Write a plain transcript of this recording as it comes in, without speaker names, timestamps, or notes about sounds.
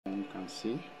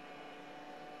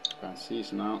can see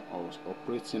it's now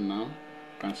operating now.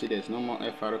 You can see there's no more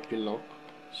FRP lock.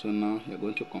 So now you're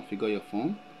going to configure your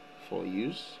phone for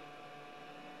use.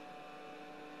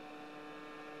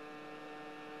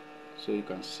 So you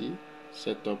can see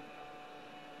setup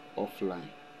offline.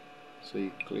 So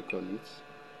you click on it.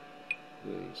 So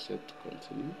you set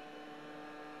continue.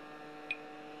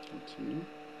 Continue.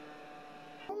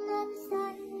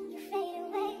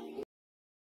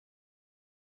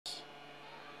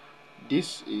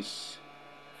 This is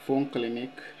Phone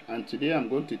Clinic, and today I'm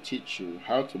going to teach you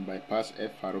how to bypass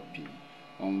FRP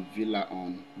on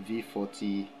VILLAON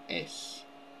V40s.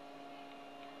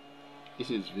 This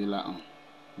is VILLAON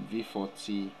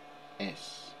V40s,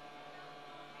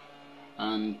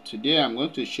 and today I'm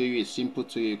going to show you a simple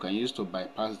tool you can use to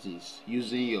bypass this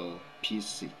using your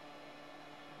PC.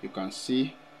 You can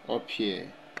see up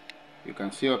here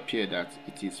that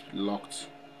it is locked.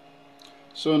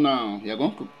 So now you're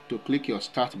going to click your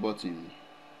start button.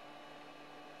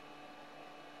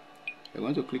 You're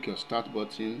going to click your start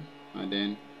button and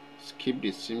then skip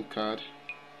the SIM card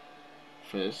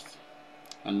first,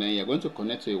 and then you're going to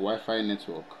connect to a Wi-Fi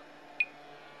network.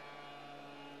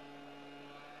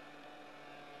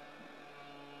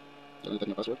 Don't type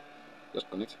your password, just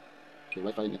connect to a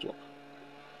Wi-Fi network.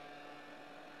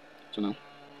 So now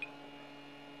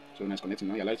it's connecting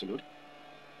now. You allow it to load.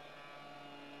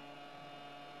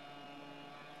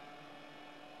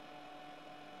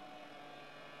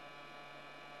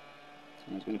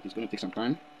 So it's going to take some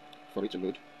time for it to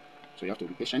load, so you have to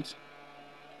be patient.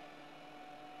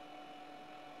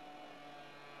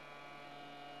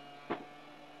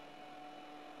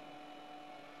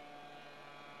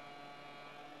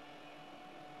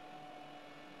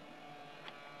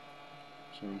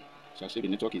 So I see the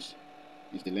network is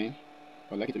delaying.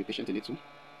 I'd like you to be patient a little.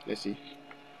 Let's see.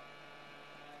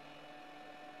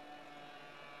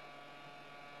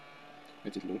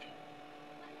 Let it load.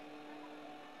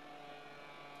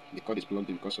 The cord is plugged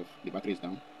in because of the battery is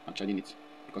down. I'm charging it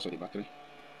because of the battery.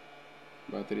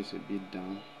 Battery is a bit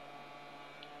down.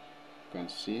 You can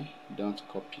see, don't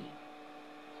copy.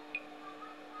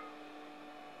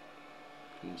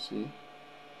 You can see.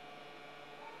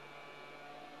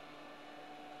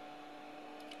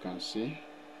 You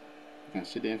can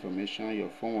see the information.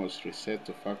 Your phone was reset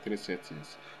to factory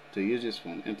settings. To use this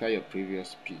phone, enter your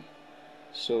previous PIN.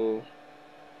 So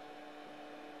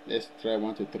let's try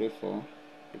 1 2 3 4.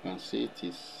 You can see it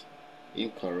is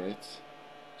incorrect.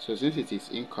 So since it is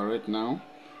incorrect now,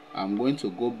 I'm going to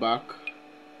go back.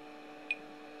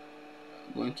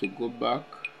 Go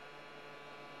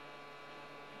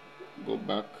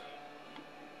back.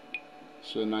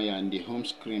 So now you're on the home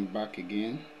screen back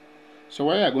again. So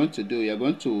what you're going to do, you're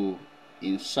going to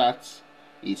insert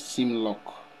a SIM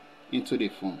lock into the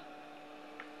phone.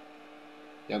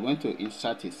 You're going to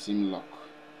insert a SIM lock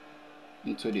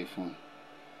into the phone.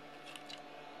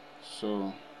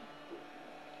 So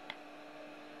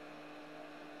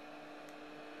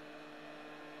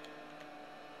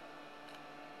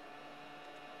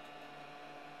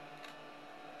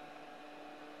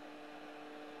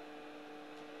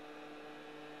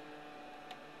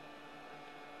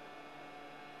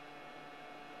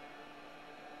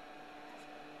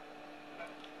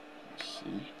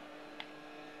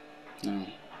now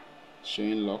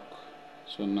showing lock.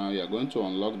 So now you are going to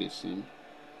unlock the SIM.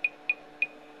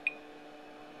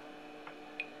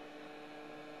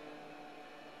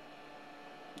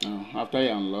 Now after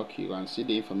you unlock, you can see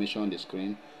the information on the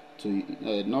screen.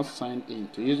 To not sign in,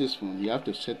 to use this phone, you have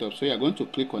to set up. So you are going to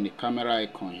click on the camera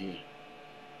icon here.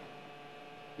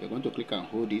 You're going to click and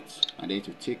hold it, and then it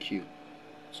will take you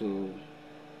to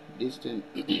this thing.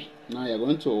 Now you're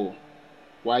going to,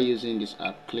 while using this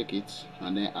app, click it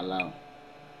and then allow.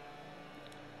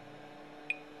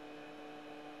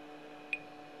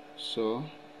 So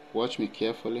watch me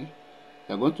carefully.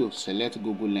 You're going to select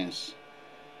Google Lens.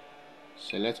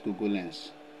 Select Google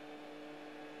Lens.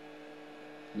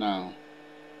 Now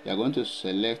you're going to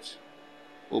select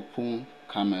open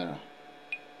camera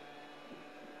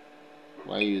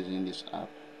while using this app.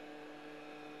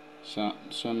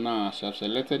 So now as I've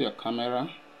selected your camera,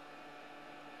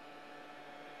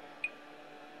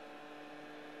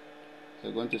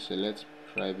 you're going to select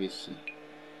privacy.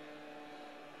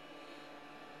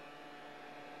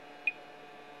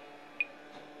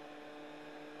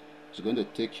 It's going to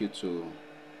take you to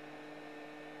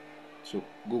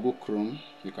Google Chrome.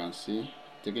 You can see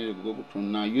taking you to Google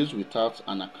Chrome. Now use without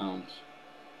an account.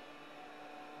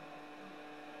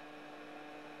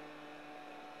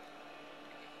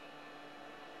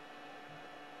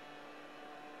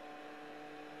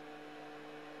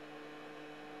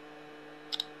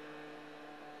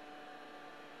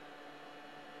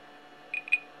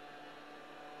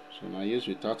 So now use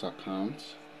without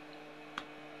account.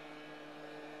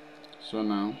 So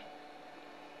now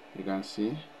you can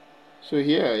see. So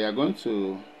here you are going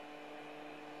to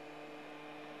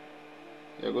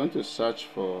search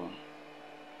for.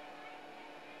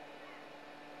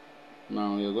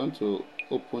 Now you're going to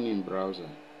open in browser.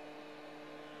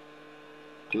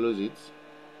 Close it.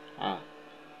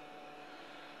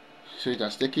 So it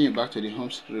has taken you back to the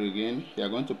home screen again. You are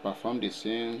going to perform the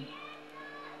same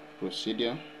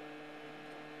procedure.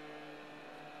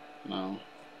 Now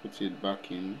put it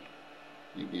back in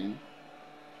again.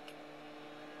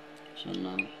 So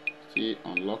now still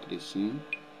unlock the SIM.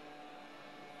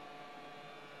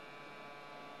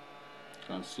 You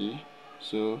can see.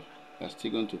 So you are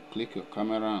still going to click your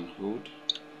camera and hold.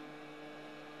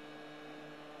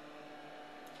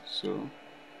 So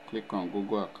click on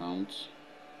Google account.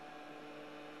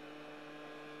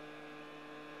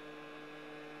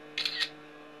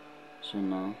 So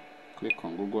now click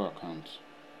on Google account.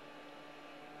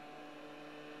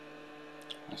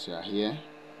 As you are here,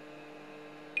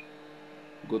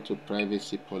 go to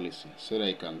privacy policy so that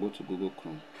you can go to Google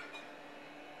Chrome.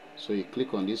 So you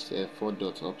click on this 4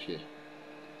 dots up here.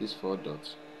 These 4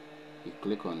 dots. You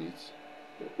click on it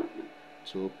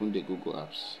to open the Google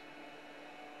apps.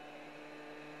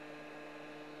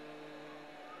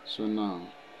 So now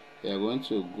you are going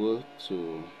to go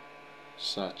to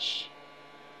search.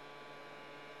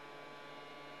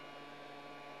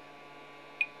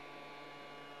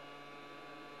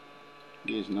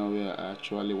 This is now where I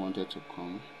actually wanted to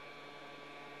come.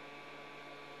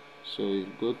 So you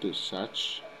go to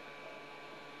search.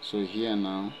 So here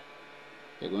now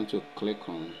you're going to click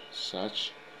on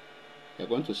search. You're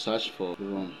going to search for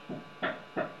room.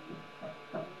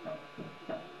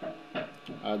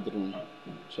 Add room.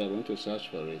 So you're going to search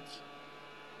for it.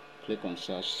 Click on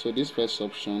search. So this first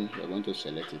option, you're going to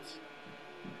select it.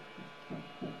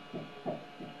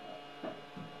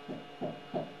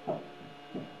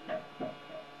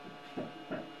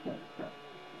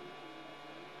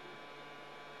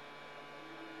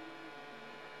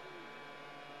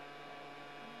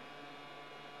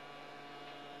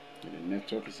 The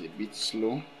network is a bit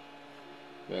slow.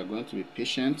 We are going to be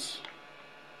patient.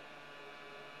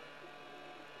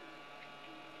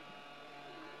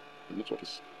 The network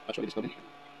is actually disturbing.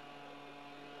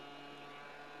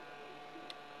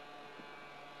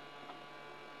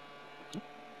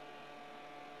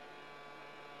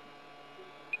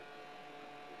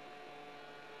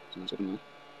 So it's open now.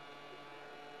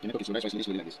 The network is slow, that's why it's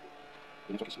slowly like this.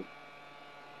 The network is slow.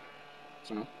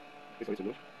 So now, wait for it to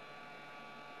load.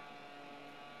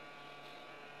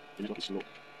 The network is slow.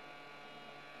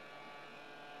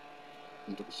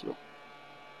 The network is slow.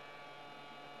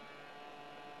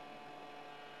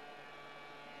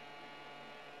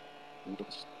 The network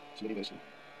is slowly very slow.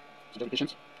 So just be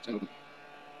patient. Stand open.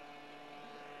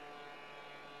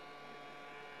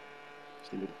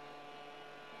 Still loading.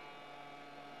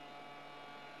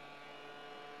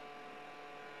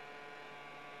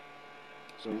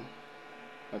 So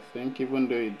I think even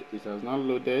though it has not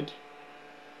loaded,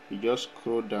 you just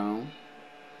scroll down.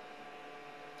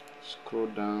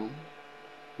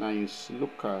 Now you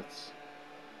look at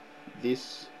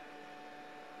this,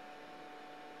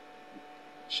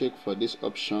 check for this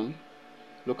option.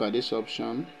 Look at this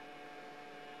option,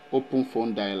 open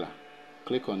phone dialer.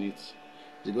 Click on it.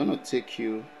 It's going to take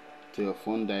you to your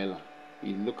phone dialer.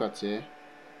 You look at it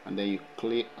and then you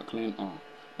click on.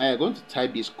 Now you're going to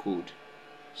type this code,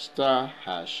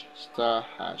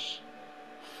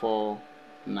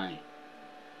 *#**49.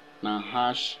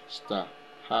 Now #*#*.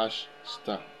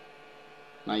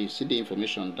 Now you see the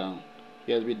information down.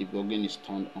 USB debugging is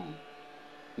turned on.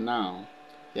 Now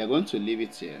you're going to leave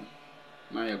it here.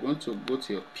 Now you're going to go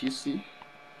to your PC.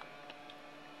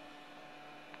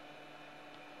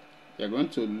 You're going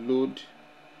to load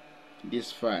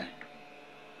this file,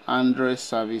 Android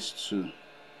Service 2.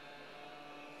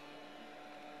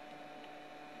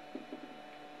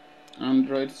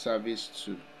 Android Service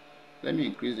 2. Let me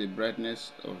increase the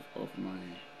brightness of my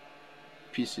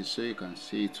PC so you can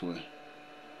see it well.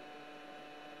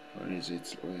 Where is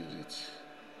it?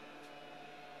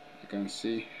 You can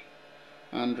see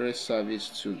Android Service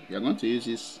 2. You're going to use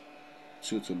this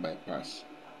 2 to bypass.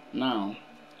 Now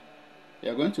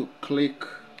you're going to click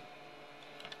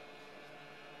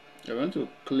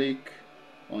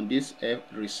on this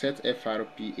reset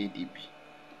FRP ADB,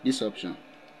 this option.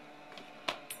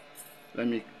 Let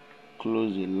me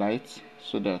close the light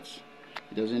so that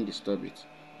it doesn't disturb it.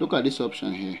 Look at this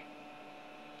option here,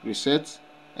 reset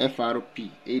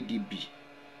FRP ADB.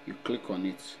 You click on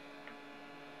it.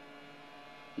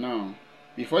 Now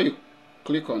before you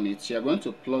click on it. You are going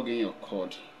to plug in your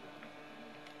cord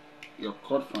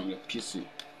from your PC.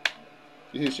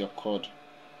 This is your cord,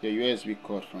 your USB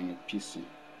cord from your PC.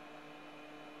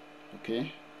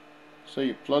 Okay, so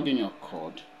you plug in your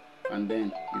cord and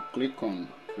then you click on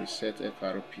reset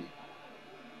FRP.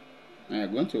 Now you're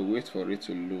going to wait for it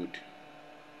to load.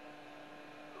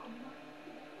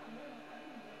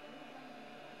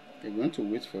 You're going to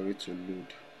wait for it to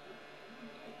load.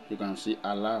 You can see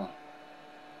allow.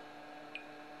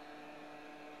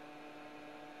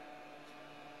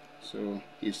 So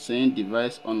it's saying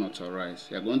device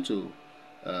unauthorized. You're going to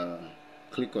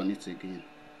click on it again.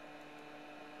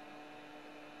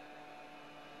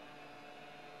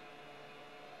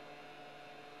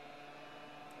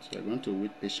 So you're going to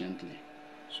wait patiently.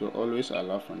 So always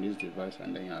allow from this device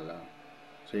and then allow.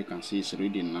 So you can see it's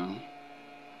reading now.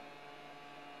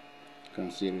 You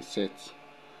can see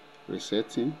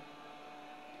resetting.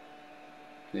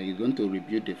 Then you're going to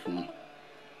reboot the phone.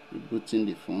 Rebooting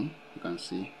the phone, you can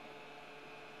see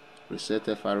reset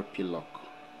FRP lock,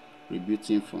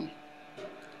 rebooting phone.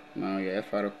 Now your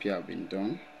FRP have been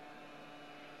done.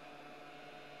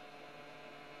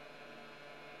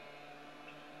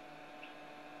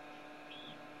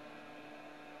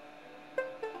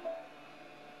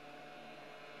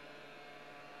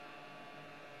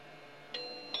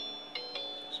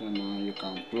 So now you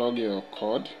can plug your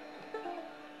cord,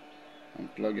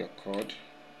 unplug your cord,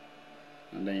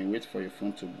 and then you wait for your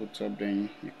phone to boot up, then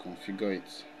you configure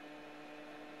it.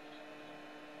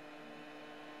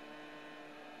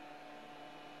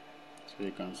 So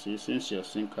you can see, since your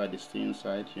SIM card is still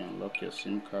inside, you unlock your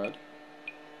SIM card.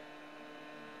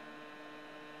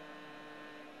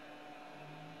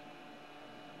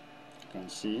 You can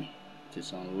see it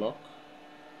is unlocked.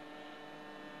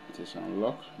 It is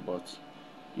unlocked, but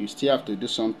you still have to do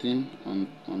something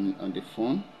on the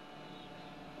phone.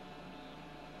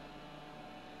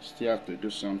 Still have to do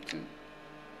something.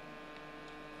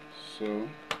 So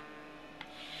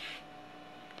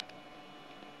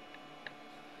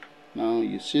now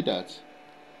you see that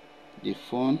the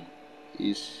phone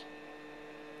is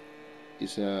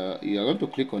you are going to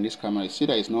click on this camera. You see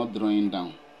that it's not drawing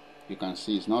down. You can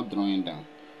see it's not drawing down.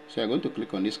 So you're going to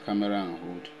click on this camera and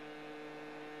hold.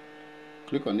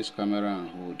 Click on this camera and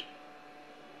hold.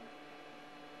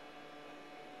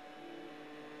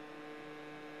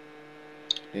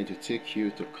 Then to take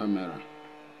you to camera.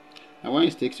 Now when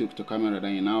it takes you to camera,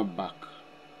 then you now back.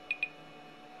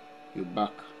 You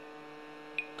back.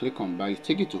 Click on back.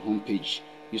 Take it to home page.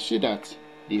 You see that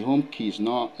the home key is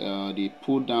not, the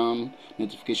pull down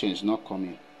notification is not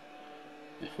coming.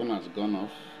 My phone has gone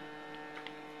off.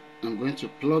 I'm going to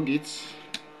plug it.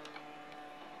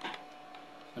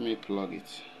 Let me plug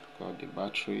it because the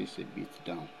battery is a bit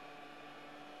down.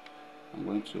 I'm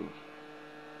going to,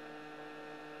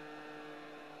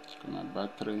 my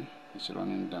battery is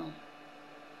running down.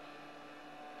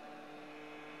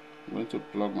 I'm going to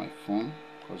plug my phone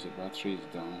because the battery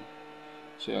is down.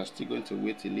 So I'm still going to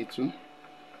wait a little.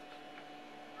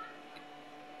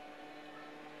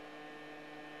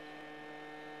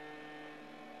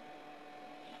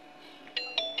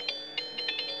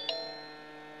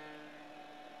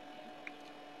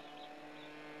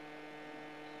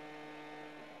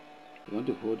 You want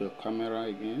to hold the camera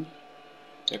again,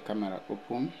 the camera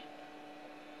open.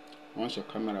 Once your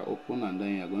camera open, and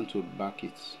then you're going to back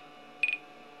it.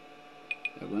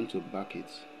 You're going to back it.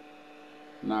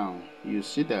 Now you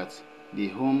see that the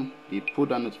pull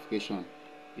down notification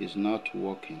is not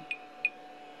working.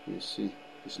 You see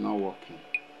it's not working.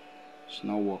 It's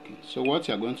not working. So what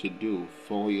you're going to do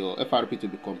for your FRP to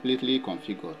be completely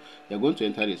configured, you're going to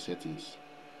enter the settings.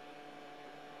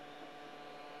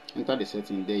 Enter the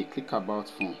setting, then you click about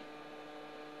phone.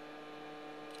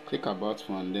 Click about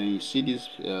phone, then you see this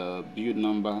build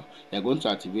number. You're going to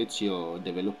activate your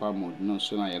developer mode. No,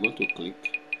 so now you're going to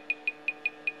click.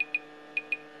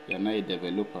 You're now a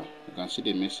developer. You can see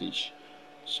the message.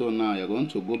 So now you're going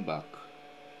to go back,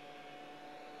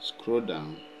 scroll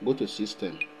down, go to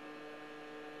system,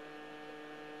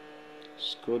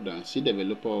 scroll down, see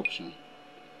developer option,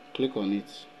 click on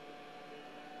it,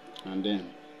 and then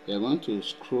you're going to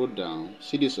scroll down,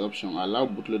 see this option, allow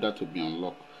bootloader to be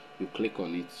unlocked. You click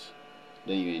on it,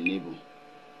 then you enable.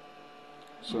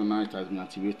 So now it has been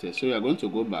activated. So you are going to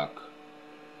go back,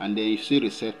 and then you see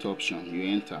reset option,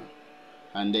 you enter,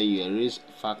 and then you erase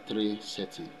factory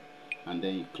setting, and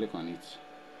then you click on it,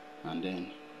 and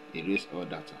then erase all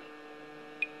data,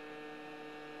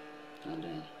 and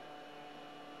then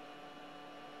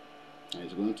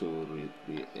it's going to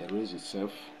erase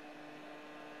itself.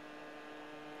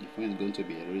 The phone is going to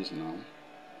be erased now.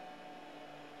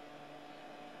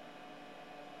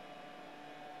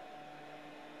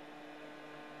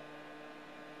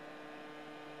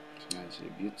 Now it's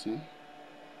rebooting.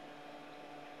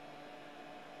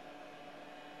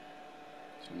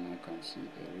 So now you can see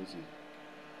erasing.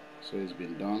 So it's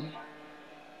been done.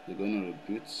 You're going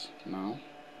to reboot now.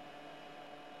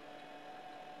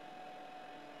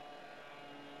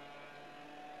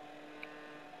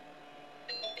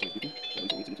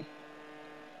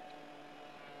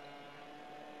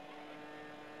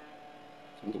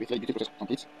 So let the process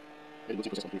complete. Let the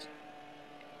process complete.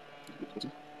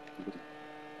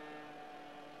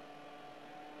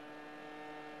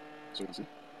 So you can see,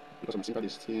 because my SIM card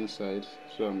is still inside,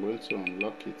 so I'm going to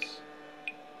unlock it.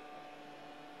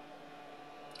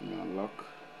 Unlock,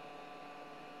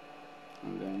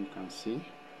 and then you can see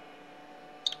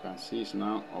it's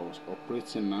now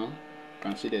operating now. You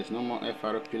can see there's no more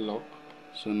FRP lock.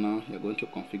 So now you're going to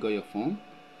configure your phone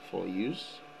for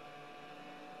use.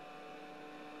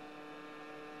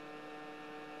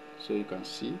 So you can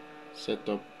see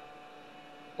setup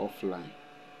offline.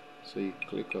 So you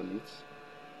click on it.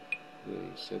 So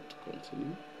you set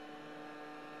continue.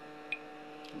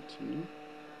 Continue.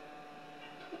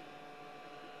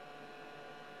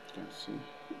 You can see.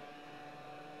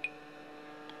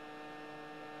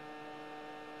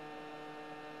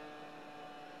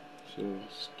 So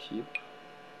skip.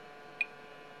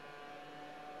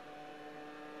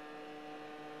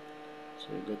 So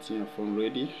you're getting your phone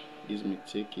ready. This may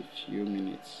take a few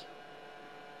minutes.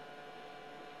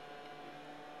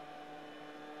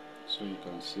 So you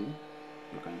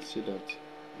can see that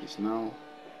it's now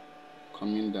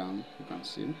coming down. You can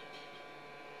see.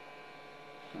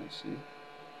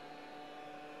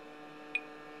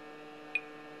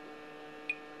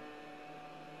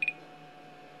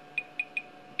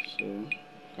 So you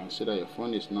can see that your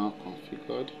phone is now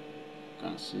configured. You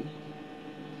can see.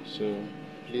 So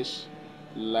please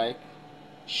like,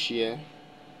 share,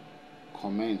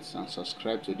 comment, and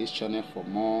subscribe to this channel for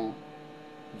more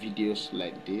videos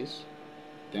like this.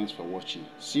 Thanks for watching.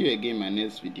 See you again in my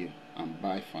next video, and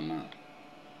bye for now.